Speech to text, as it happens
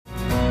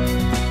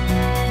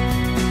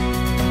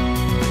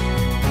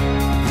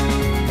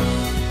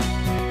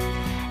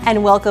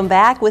And welcome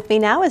back. With me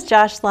now is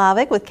Josh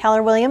Lavik with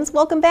Keller Williams.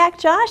 Welcome back,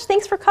 Josh.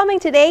 Thanks for coming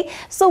today.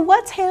 So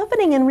what's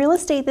happening in real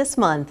estate this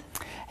month?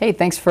 Hey,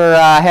 thanks for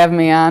having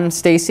me on,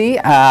 Stacy.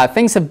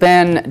 Things have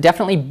been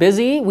definitely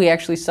busy. We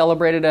actually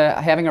celebrated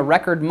having a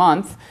record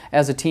month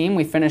as a team.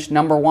 We finished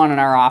 #1 in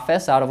our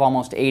office out of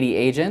almost 80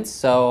 agents,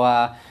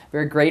 so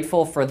very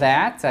grateful for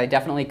that. I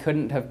definitely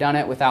couldn't have done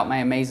it without my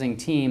amazing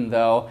team,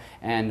 though,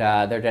 and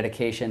their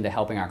dedication to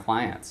helping our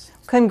clients.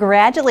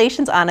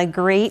 Congratulations on a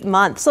great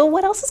month. So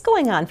what else is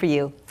going on for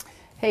you?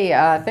 Hey,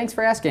 thanks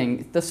for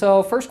asking.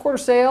 So first quarter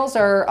sales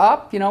are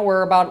up. You know,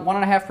 we're about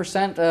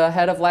 1.5%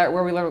 ahead of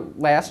where we were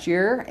last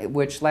year,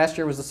 which last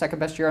year was the second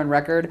best year on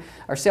record.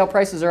 Our sale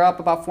prices are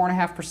up about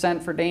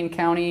 4.5% for Dane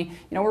County.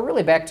 You know, we're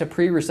really back to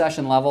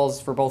pre-recession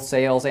levels for both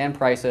sales and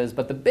prices.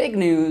 But the big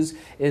news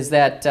is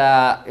that,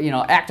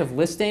 active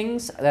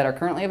listings that are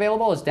currently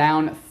available is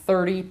down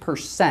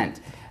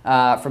 30%.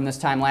 From this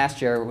time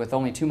last year with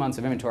only 2 months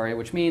of inventory,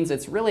 which means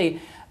it's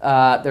really,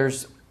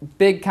 there's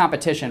big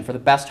competition for the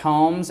best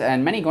homes,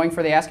 and many going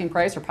for the asking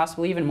price or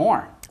possibly even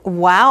more.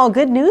 Wow,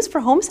 good news for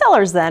home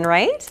sellers then,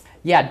 right?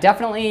 Yeah,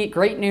 definitely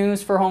great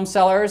news for home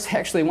sellers.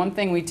 Actually, one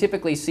thing we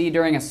typically see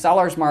during a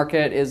seller's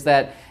market is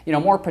that,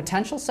 more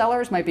potential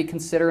sellers might be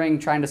considering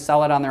trying to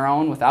sell it on their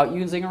own without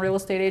using a real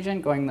estate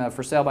agent, going the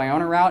for sale by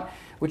owner route,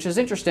 which is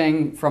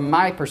interesting from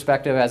my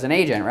perspective as an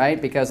agent,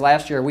 right? Because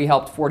last year we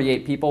helped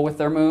 48 people with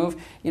their move.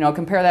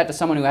 Compare that to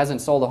someone who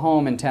hasn't sold a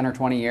home in 10 or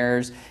 20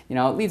 years. It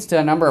leads to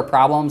a number of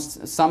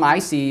problems. Some I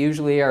see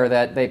usually are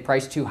that they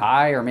price too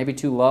high or maybe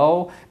too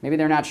low. Maybe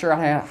they're not sure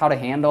how to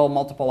handle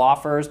multiple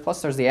offers.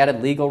 Plus there's the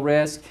added legal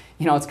risk.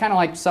 It's kind of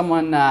like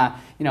someone,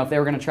 if they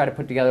were going to try to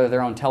put together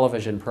their own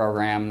television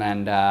program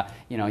and,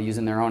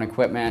 using their own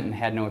equipment and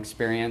had no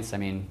experience. I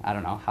mean, I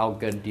don't know. How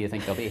good do you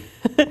think they'll be?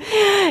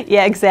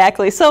 Yeah,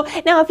 exactly. So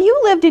now if you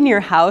lived in your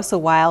house a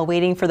while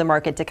waiting for the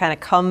market to kind of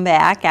come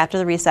back after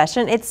the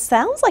recession, it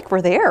sounds like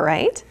we're there,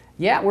 right?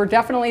 Yeah, we're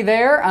definitely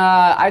there.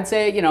 I'd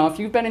say, if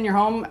you've been in your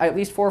home at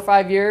least 4 or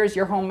 5 years,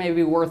 your home may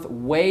be worth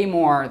way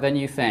more than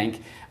you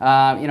think.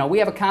 We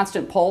have a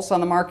constant pulse on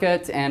the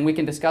market, and we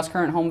can discuss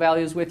current home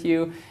values with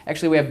you.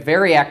 Actually, we have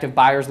very active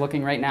buyers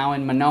looking right now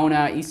in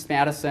Monona, East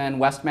Madison,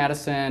 West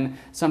Madison,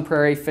 Sun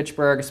Prairie,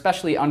 Fitchburg,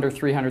 especially under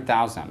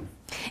 300,000.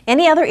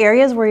 Any other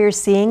areas where you're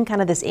seeing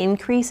kind of this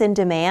increase in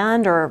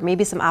demand or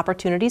maybe some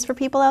opportunities for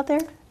people out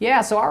there?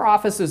 Yeah, so our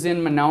office is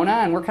in Monona,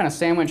 and we're kind of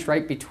sandwiched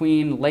right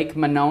between Lake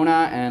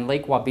Monona and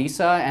Lake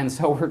Waubesa, and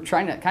so we're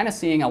kind of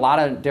seeing a lot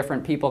of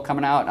different people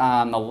coming out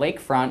on the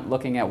lakefront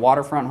looking at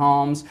waterfront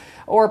homes,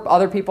 or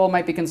other people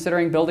might be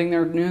considering building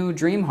their new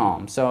dream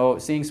home. So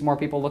seeing some more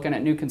people looking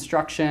at new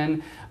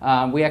construction.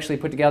 We actually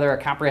put together a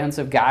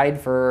comprehensive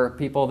guide for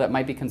people that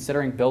might be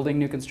considering building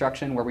new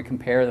construction where we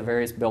compare the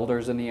various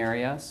builders in the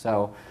area.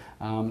 So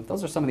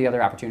those are some of the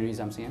other opportunities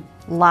I'm seeing.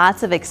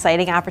 Lots of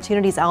exciting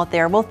opportunities out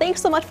there. Well,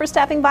 thanks so much for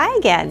stopping by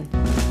again.